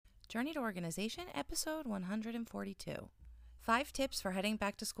Journey to Organization, episode 142. 5 tips for heading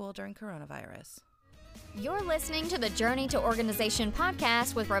back to school during coronavirus. You're listening to the Journey to Organization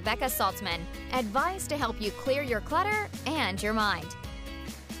podcast with Rebecca Saltzman. Advice to help you clear your clutter and your mind.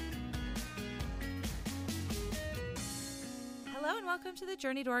 Hello and welcome to the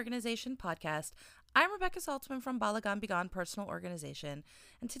Journey to Organization podcast. I'm Rebecca Saltzman from Balagan Began Personal Organization,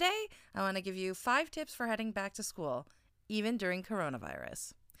 and today I want to give you 5 tips for heading back to school, even during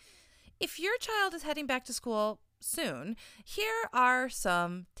coronavirus. If your child is heading back to school soon, here are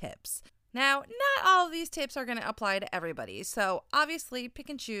some tips. Now, not all of these tips are going to apply to everybody, so obviously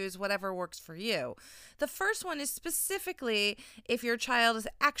pick and choose whatever works for you. The first one is specifically if your child is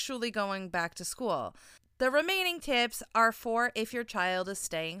actually going back to school. The remaining tips are for if your child is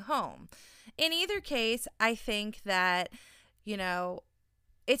staying home. In either case, I think that,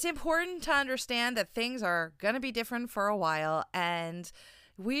 it's important to understand that things are going to be different for a while, and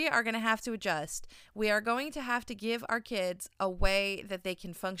we are going to have to adjust. We are going to have to give our kids a way that they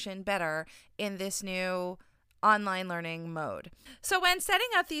can function better in this new online learning mode. So when setting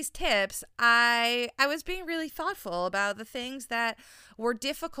out these tips, I was being really thoughtful about the things that were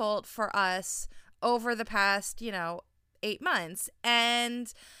difficult for us over the past, 8 months.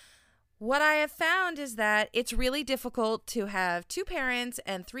 And what I have found is that it's really difficult to have 2 parents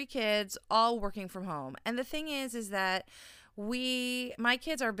and 3 kids all working from home. And the thing is that my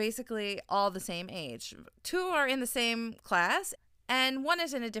kids are basically all the same age. 2 are in the same class and 1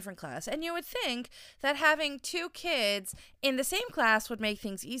 is in a different class. And you would think that having 2 kids in the same class would make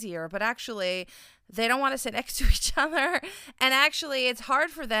things easier, but actually they don't want to sit next to each other. And actually it's hard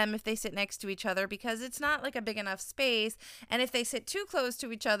for them if they sit next to each other because it's not like a big enough space. And if they sit too close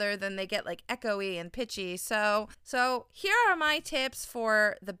to each other, then they get like echoey and pitchy. So here are my tips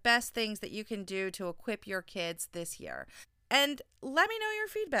for the best things that you can do to equip your kids this year. And let me know your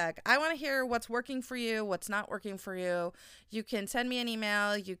feedback. I want to hear what's working for you, what's not working for you. You can send me an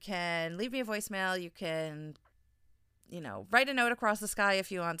email. You can leave me a voicemail. You can, write a note across the sky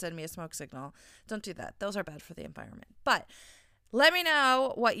if you want. Send me a smoke signal. Don't do that. Those are bad for the environment. But let me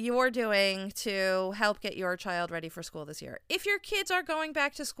know what you're doing to help get your child ready for school this year. If your kids are going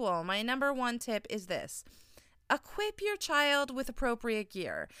back to school, my number 1 tip is this. Equip your child with appropriate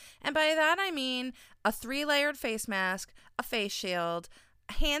gear. And by that I mean a 3-layered face mask, a face shield,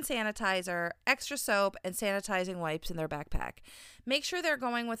 hand sanitizer, extra soap, and sanitizing wipes in their backpack. Make sure they're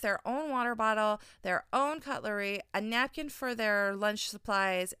going with their own water bottle, their own cutlery, a napkin for their lunch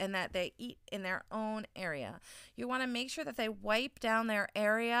supplies, and that they eat in their own area. You want to make sure that they wipe down their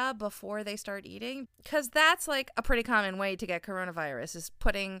area before they start eating, because that's like a pretty common way to get coronavirus, is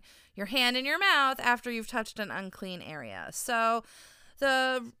putting your hand in your mouth after you've touched an unclean area. So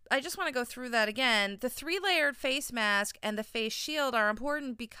I just want to go through that again. The 3-layered face mask and the face shield are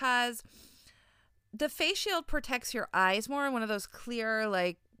important because the face shield protects your eyes more. One of those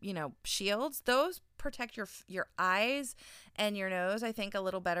clear, shields. Those protect your eyes and your nose, I think, a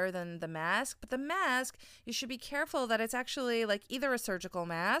little better than the mask. But the mask, you should be careful that it's actually like either a surgical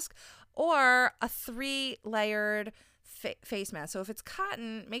mask or a 3-layered face mask. So if it's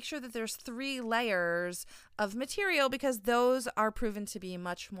cotton, make sure that there's 3 layers of material because those are proven to be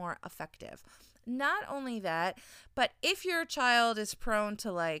much more effective. Not only that, but if your child is prone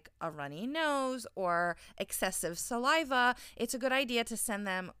to like a runny nose or excessive saliva, it's a good idea to send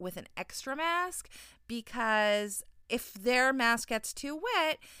them with an extra mask, because if their mask gets too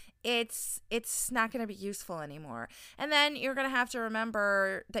wet, it's not going to be useful anymore. And then you're going to have to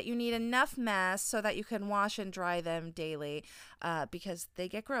remember that you need enough masks so that you can wash and dry them daily, because they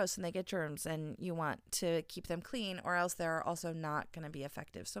get gross and they get germs and you want to keep them clean, or else they're also not going to be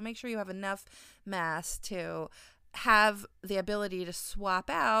effective. So make sure you have enough masks to have the ability to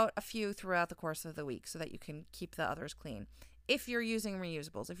swap out a few throughout the course of the week so that you can keep the others clean. If you're using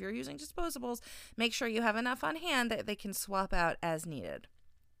reusables, if you're using disposables, make sure you have enough on hand that they can swap out as needed.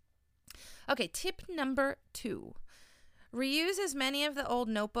 Okay, tip number 2. Reuse as many of the old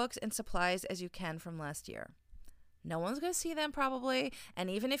notebooks and supplies as you can from last year. No one's going to see them probably, and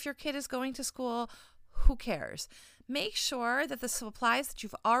even if your kid is going to school, who cares? Make sure that the supplies that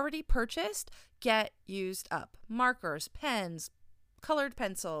you've already purchased get used up. Markers, pens, colored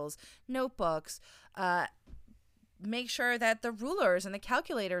pencils, notebooks. Make sure that the rulers and the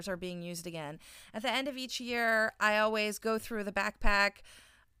calculators are being used again. At the end of each year, I always go through the backpack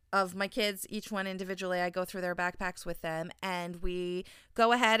of my kids, each one individually. I go through their backpacks with them, and we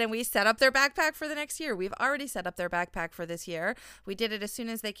go ahead and we set up their backpack for the next year. We've already set up their backpack for this year. We did it as soon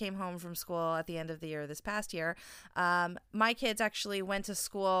as they came home from school at the end of the year this past year. My kids actually went to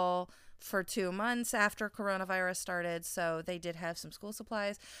school for 2 months after coronavirus started, so they did have some school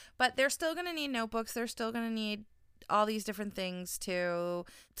supplies, but they're still going to need notebooks. They're still going to need all these different things to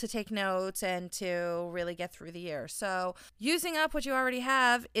take notes and to really get through the year. So using up what you already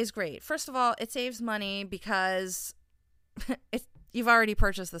have is great. First of all, it saves money because you've already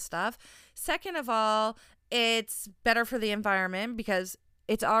purchased the stuff. Second of all, it's better for the environment because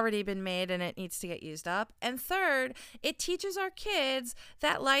it's already been made and it needs to get used up. And third, it teaches our kids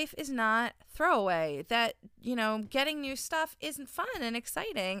that life is not throwaway, that, getting new stuff isn't fun and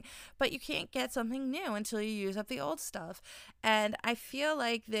exciting, but you can't get something new until you use up the old stuff. And I feel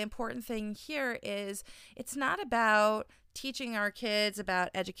like the important thing here is it's not about teaching our kids about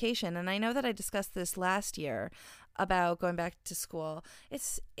education. And I know that I discussed this last year about going back to school.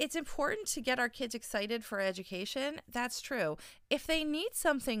 It's important to get our kids excited for education. That's true. If they need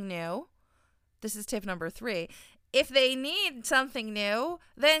something new, this is tip number 3. If they need something new,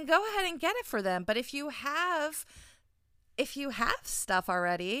 then go ahead and get it for them. But if you have stuff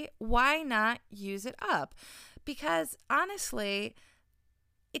already, why not use it up? Because honestly,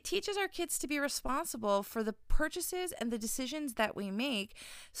 it teaches our kids to be responsible for the purchases and the decisions that we make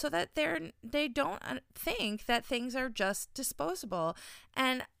so that they don't think that things are just disposable.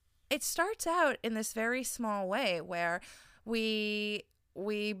 And it starts out in this very small way where we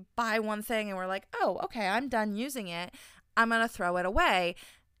buy one thing and we're like, oh, okay, I'm done using it. I'm going to throw it away.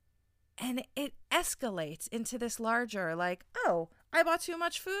 And it escalates into this larger, like, oh, I bought too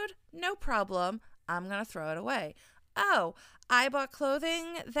much food? No problem. I'm going to throw it away. Oh, I bought clothing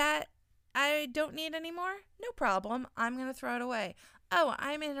that I don't need anymore? No problem. I'm going to throw it away. Oh,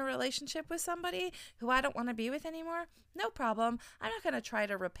 I'm in a relationship with somebody who I don't want to be with anymore? No problem. I'm not going to try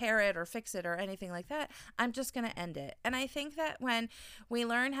to repair it or fix it or anything like that. I'm just going to end it. And I think that when we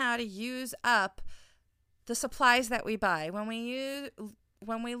learn how to use up the supplies that we buy, when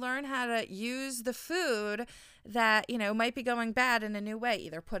we learn how to use the food that, might be going bad in a new way,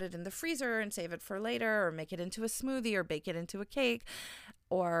 either put it in the freezer and save it for later, or make it into a smoothie, or bake it into a cake,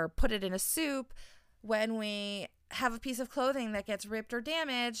 or put it in a soup. When we have a piece of clothing that gets ripped or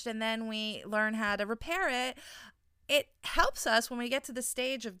damaged and then we learn how to repair it, it helps us when we get to the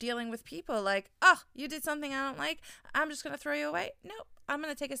stage of dealing with people like, oh, you did something I don't like, I'm just going to throw you away. Nope, I'm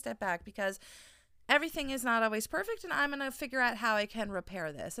going to take a step back because everything is not always perfect, and I'm going to figure out how I can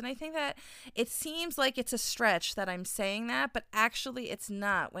repair this. And I think that it seems like it's a stretch that I'm saying that, but actually it's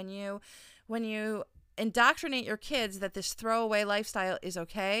not. When you indoctrinate your kids that this throwaway lifestyle is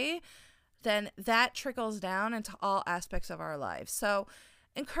okay, then that trickles down into all aspects of our lives. So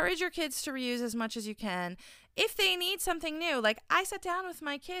encourage your kids to reuse as much as you can. If they need something new, like I sat down with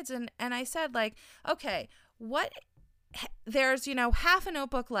my kids and I said, like, okay, there's, half a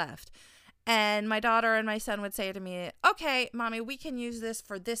notebook left. And my daughter and my son would say to me, okay, Mommy, we can use this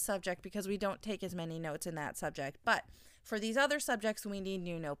for this subject because we don't take as many notes in that subject. But for these other subjects, we need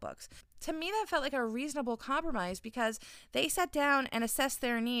new notebooks. To me, that felt like a reasonable compromise because they sat down and assessed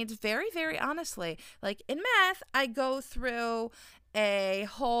their needs very, very honestly. Like in math, I go through a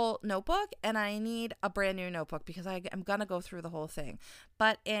whole notebook and I need a brand new notebook because I'm going to go through the whole thing.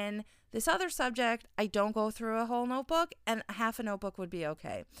 But in this other subject, I don't go through a whole notebook, and half a notebook would be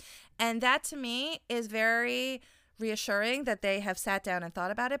okay. And that to me is very reassuring that they have sat down and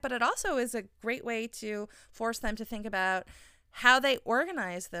thought about it, but it also is a great way to force them to think about how they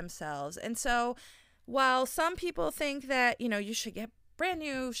organize themselves. And so while some people think that, you should get brand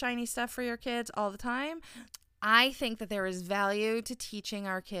new shiny stuff for your kids all the time, I think that there is value to teaching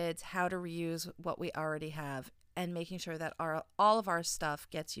our kids how to reuse what we already have and making sure that all of our stuff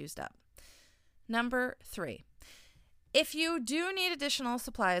gets used up. Number 3, if you do need additional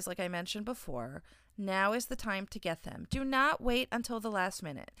supplies, like I mentioned before, now is the time to get them. Do not wait until the last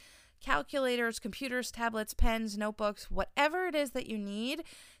minute. Calculators, computers, tablets, pens, notebooks, whatever it is that you need,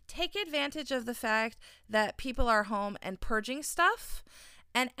 take advantage of the fact that people are home and purging stuff.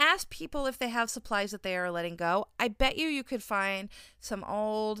 And ask people if they have supplies that they are letting go. I bet you could find some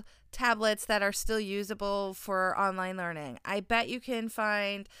old tablets that are still usable for online learning. I bet you can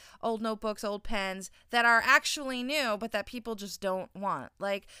find old notebooks, old pens that are actually new, but that people just don't want.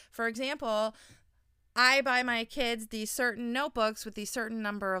 Like, for example, I buy my kids these certain notebooks with these certain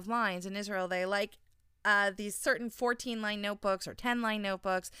number of lines. In Israel, they like these certain 14-line notebooks or 10-line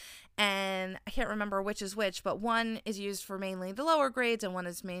notebooks, and I can't remember which is which, but one is used for mainly the lower grades and one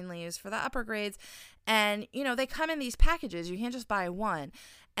is mainly used for the upper grades. And, they come in these packages. You can't just buy one.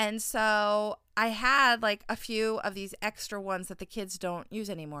 And so I had like a few of these extra ones that the kids don't use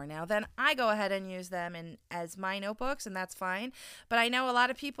anymore now. Then I go ahead and use them as my notebooks, and that's fine. But I know a lot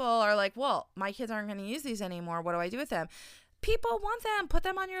of people are like, well, my kids aren't going to use these anymore. What do I do with them? people want them. Put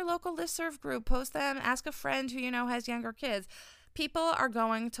them on your local listserv group. Post them. Ask a friend who you know has younger kids. People are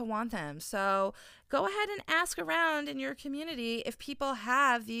going to want them. So go ahead and ask around in your community if people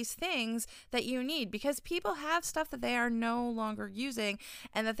have these things that you need, because people have stuff that they are no longer using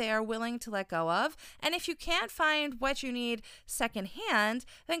and that they are willing to let go of. And if you can't find what you need secondhand,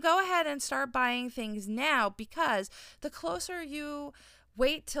 then go ahead and start buying things now, because the closer you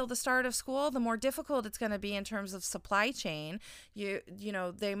wait till the start of school, the more difficult it's going to be in terms of supply chain. You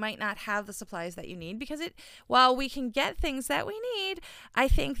know, they might not have the supplies that you need, because while we can get things that we need, I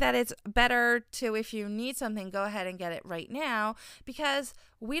think that it's better to, if you need something, go ahead and get it right now, because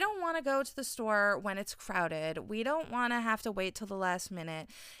we don't want to go to the store when it's crowded. We don't want to have to wait till the last minute.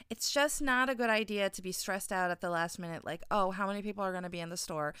 It's just not a good idea to be stressed out at the last minute, like, oh, how many people are going to be in the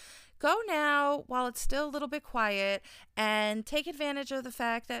store? Go now while it's still a little bit quiet, and take advantage of the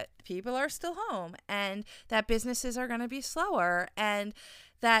fact that people are still home and that businesses are going to be slower, and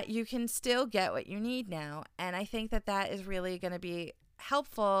that you can still get what you need now. And I think that that is really going to be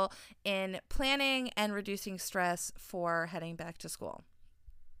helpful in planning and reducing stress for heading back to school.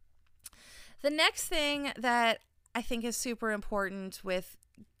 The next thing that I think is super important with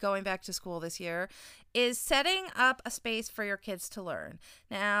going back to school this year is setting up a space for your kids to learn.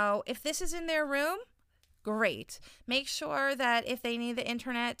 Now, if this is in their room, great. Make sure that if they need the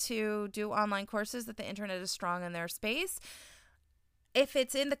internet to do online courses, that the internet is strong in their space. If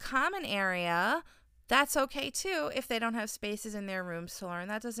it's in the common area, that's okay too. If they don't have spaces in their rooms to learn,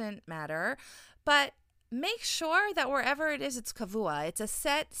 that doesn't matter. But make sure that wherever it is, it's kavua. It's a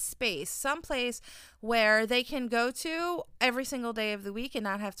set space, someplace where they can go to every single day of the week and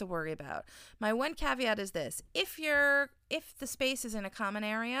not have to worry about. My one caveat is this: if the space is in a common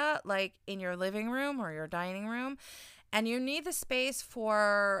area, like in your living room or your dining room, and you need the space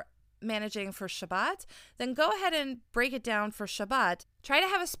for managing for Shabbat, then go ahead and break it down for Shabbat. Try to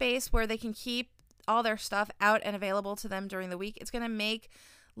have a space where they can keep all their stuff out and available to them during the week. It's going to make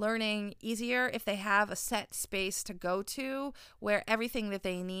learning easier if they have a set space to go to where everything that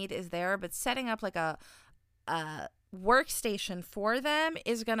they need is there. But setting up like a workstation for them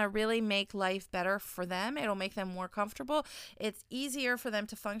is going to really make life better for them. It'll make them more comfortable. It's easier for them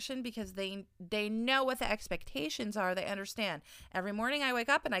to function because they know what the expectations are. They understand. Every morning I wake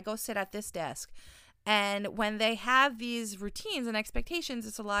up and I go sit at this desk. And when they have these routines and expectations,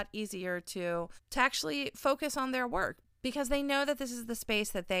 it's a lot easier to actually focus on their work, because they know that this is the space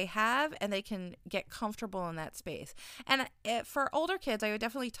that they have and they can get comfortable in that space. And for older kids, I would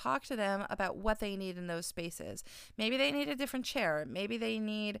definitely talk to them about what they need in those spaces. Maybe they need a different chair. Maybe they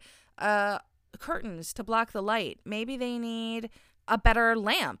need curtains to block the light. Maybe they need a better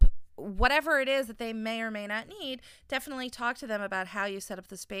lamp. Whatever it is that they may or may not need, definitely talk to them about how you set up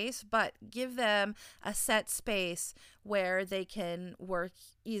the space, but give them a set space where they can work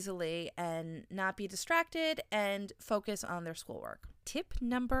easily and not be distracted and focus on their schoolwork. Tip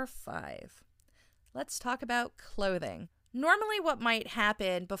number 5. Let's talk about clothing. Normally what might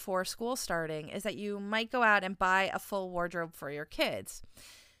happen before school starting is that you might go out and buy a full wardrobe for your kids.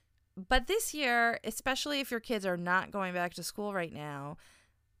 But this year, especially if your kids are not going back to school right now,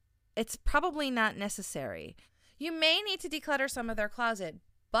 it's probably not necessary. You may need to declutter some of their closet,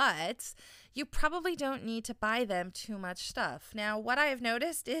 but you probably don't need to buy them too much stuff. Now, what I have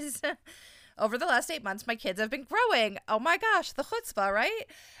noticed is over the last 8 months, my kids have been growing. Oh my gosh, the chutzpah, right?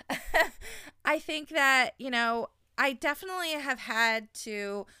 I think that, I definitely have had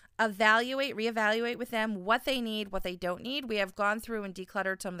to reevaluate with them what they need, what they don't need. We have gone through and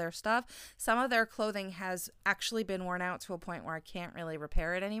decluttered some of their stuff. Some of their clothing has actually been worn out to a point where I can't really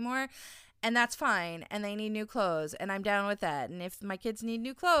repair it anymore. And that's fine. And they need new clothes. And I'm down with that. And if my kids need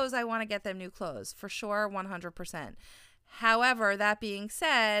new clothes, I want to get them new clothes. For sure, 100%. However, that being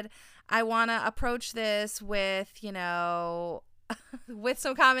said, I want to approach this with, with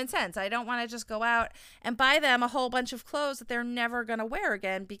some common sense. I don't want to just go out and buy them a whole bunch of clothes that they're never going to wear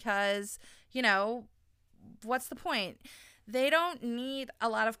again, because, what's the point? They don't need a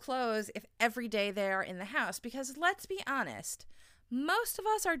lot of clothes if every day they are in the house, because let's be honest, most of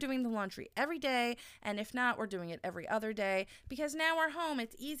us are doing the laundry every day, and if not, we're doing it every other day, because now we're home.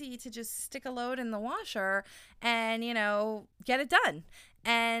 It's easy to just stick a load in the washer and, get it done.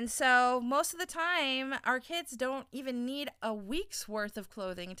 And so most of the time, our kids don't even need a week's worth of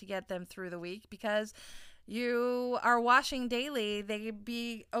clothing to get them through the week, because you are washing daily. They'd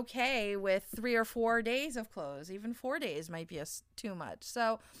be okay with 3 or 4 days of clothes. Even 4 days might be too much.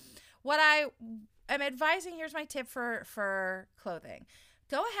 So what I am advising, here's my tip for clothing.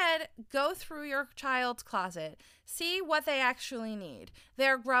 Go ahead, go through your child's closet, see what they actually need.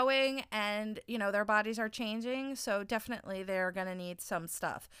 They're growing and, their bodies are changing, so definitely they're going to need some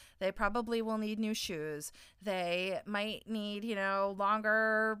stuff. They probably will need new shoes. They might need,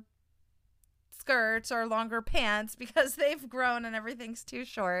 longer skirts or longer pants because they've grown and everything's too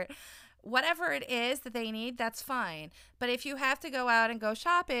short. Whatever it is that they need, that's fine. But if you have to go out and go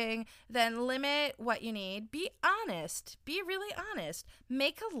shopping, then limit what you need. Be honest. Be really honest.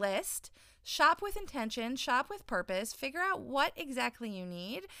 Make a list. Shop with intention. Shop with purpose. Figure out what exactly you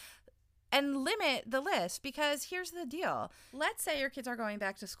need and limit the list, because here's the deal. Let's say your kids are going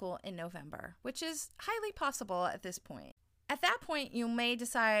back to school in November, which is highly possible at this point. At that point, you may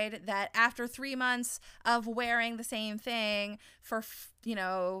decide that after 3 months of wearing the same thing for,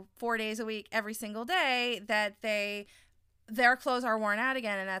 4 days a week, every single day, that their clothes are worn out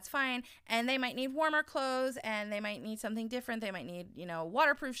again, and that's fine. And they might need warmer clothes, and they might need something different. They might need,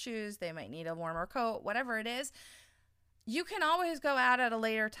 waterproof shoes. They might need a warmer coat, whatever it is. You can always go out at a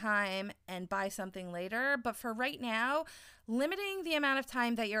later time and buy something later. But for right now, limiting the amount of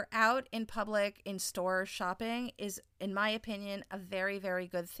time that you're out in public, in stores, shopping is, in my opinion, a very, very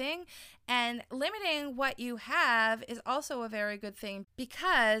good thing. And limiting what you have is also a very good thing,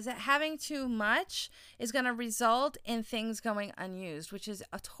 because having too much is going to result in things going unused, which is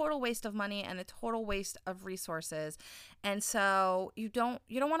a total waste of money and a total waste of resources. And so you don't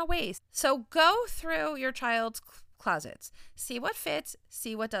want to waste. So go through your child's closets. See what fits,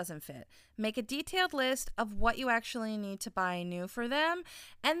 see what doesn't fit. Make a detailed list of what you actually need to buy new for them,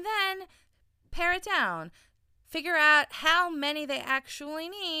 and then pare it down. Figure out how many they actually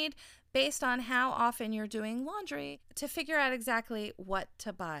need based on how often you're doing laundry to figure out exactly what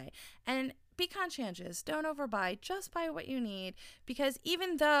to buy. And be conscientious. Don't overbuy. Just buy what you need, because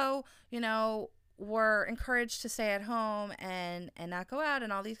even though, we're encouraged to stay at home and not go out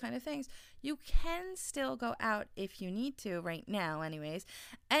and all these kind of things, you can still go out if you need to right now anyways,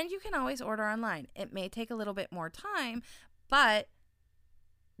 and you can always order online. It may take a little bit more time, but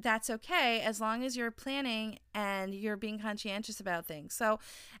that's okay as long as you're planning and you're being conscientious about things. So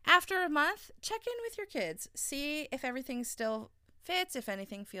after a month, check in with your kids. See if everything still fits, if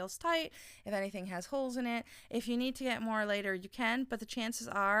anything feels tight, if anything has holes in it. If you need to get more later, you can, but the chances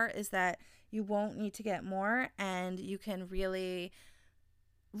is that you won't need to get more, and you can really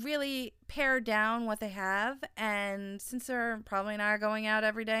pare down what they have. And since they're probably not going out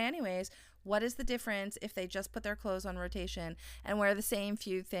every day anyways, what is the difference if they just put their clothes on rotation and wear the same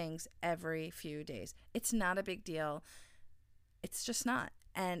few things every few days? It's not a big deal. It's just not.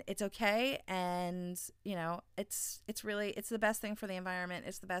 And it's okay. And, it's the best thing for the environment.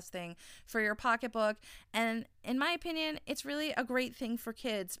 It's the best thing for your pocketbook. And in my opinion, it's really a great thing for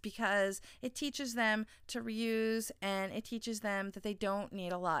kids, because it teaches them to reuse, and it teaches them that they don't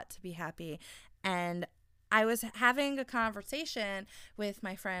need a lot to be happy. And I was having a conversation with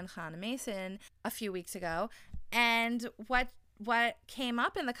my friend Hannah Mason a few weeks ago, and what came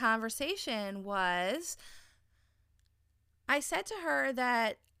up in the conversation was, I said to her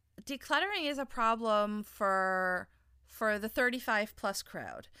that decluttering is a problem for the 35 plus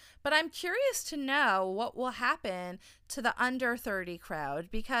crowd, but I'm curious to know what will happen to the under 30 crowd,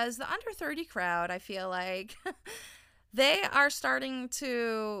 because the under 30 crowd, I feel like they are starting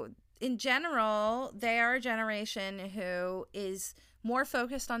to, in general, they are a generation who is more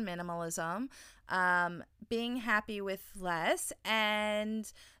focused on minimalism, being happy with less,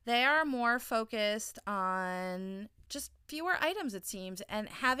 and they are more focused on just fewer items, it seems, and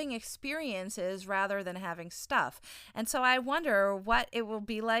having experiences rather than having stuff. And so I wonder what it will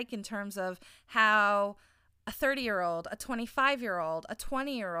be like in terms of how a 30-year-old, a 25-year-old, a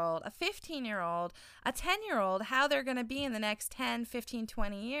 20-year-old, a 15-year-old, a 10-year-old, how they're going to be in the next 10, 15,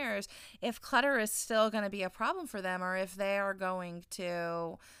 20 years, if clutter is still going to be a problem for them, or if they are going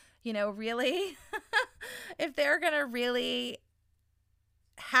to, really, if they're going to really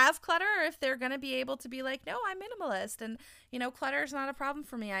have clutter, or if they're going to be able to be like, no, I'm minimalist, and clutter is not a problem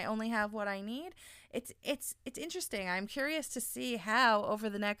for me. I only have what I need. It's interesting. I'm curious to see how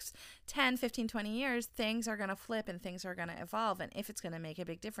over the next 10, 15, 20 years things are going to flip and things are going to evolve, and if it's going to make a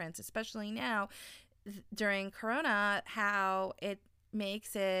big difference, especially now during Corona, how it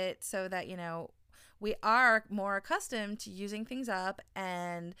makes it so that we are more accustomed to using things up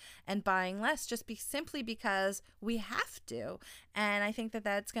and buying less, just simply because we have to. And I think that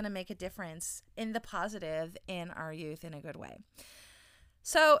that's going to make a difference in the positive in our youth in a good way.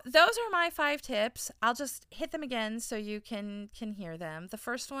 So those are my 5 tips. I'll just hit them again so you can hear them. The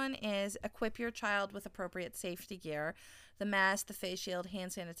first one is equip your child with appropriate safety gear: the mask, the face shield,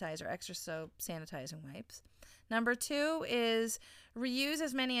 hand sanitizer, extra soap, sanitizing wipes. Number 2 is reuse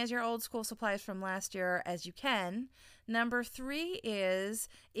as many as your old school supplies from last year as you can. Number 3 is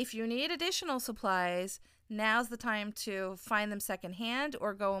if you need additional supplies, now's the time to find them secondhand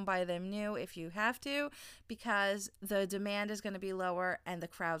or go and buy them new if you have to, because the demand is going to be lower and the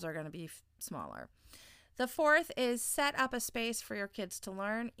crowds are going to be smaller. The 4th is set up a space for your kids to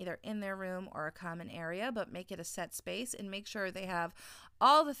learn, either in their room or a common area, but make it a set space and make sure they have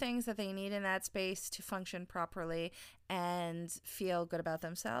all the things that they need in that space to function properly and feel good about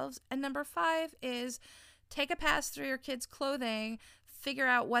themselves. And number 5 is take a pass through your kids' clothing, figure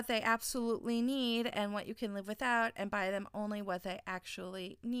out what they absolutely need and what you can live without, and buy them only what they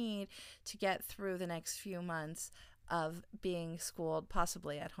actually need to get through the next few months of being schooled,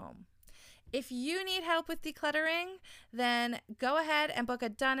 possibly at home. If you need help with decluttering, then go ahead and book a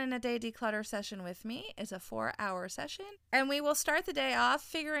Done in a Day declutter session with me. It's a 4-hour session, and we will start the day off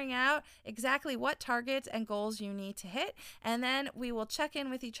figuring out exactly what targets and goals you need to hit, and then we will check in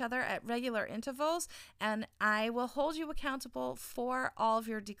with each other at regular intervals, and I will hold you accountable for all of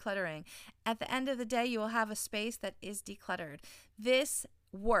your decluttering. At the end of the day, you will have a space that is decluttered. This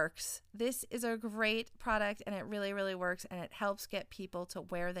works. This is a great product, and it really, really works, and it helps get people to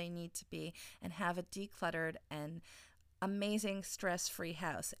where they need to be and have a decluttered and amazing stress-free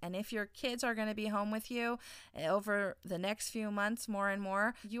house. And if your kids are going to be home with you over the next few months more and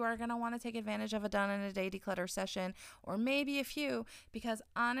more, you are going to want to take advantage of a Done in a Day declutter session, or maybe a few, because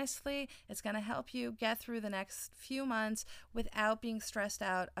honestly, it's going to help you get through the next few months without being stressed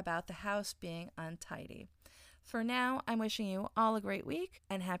out about the house being untidy. For now, I'm wishing you all a great week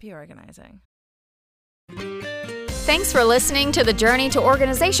and happy organizing. Thanks for listening to the Journey to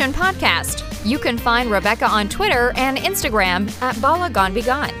Organization podcast. You can find Rebecca on Twitter and Instagram at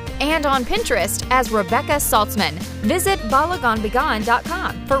BalaGoneBeGone and on Pinterest as Rebecca Saltzman. Visit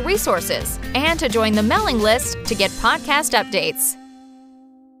balagonebegone.com for resources and to join the mailing list to get podcast updates.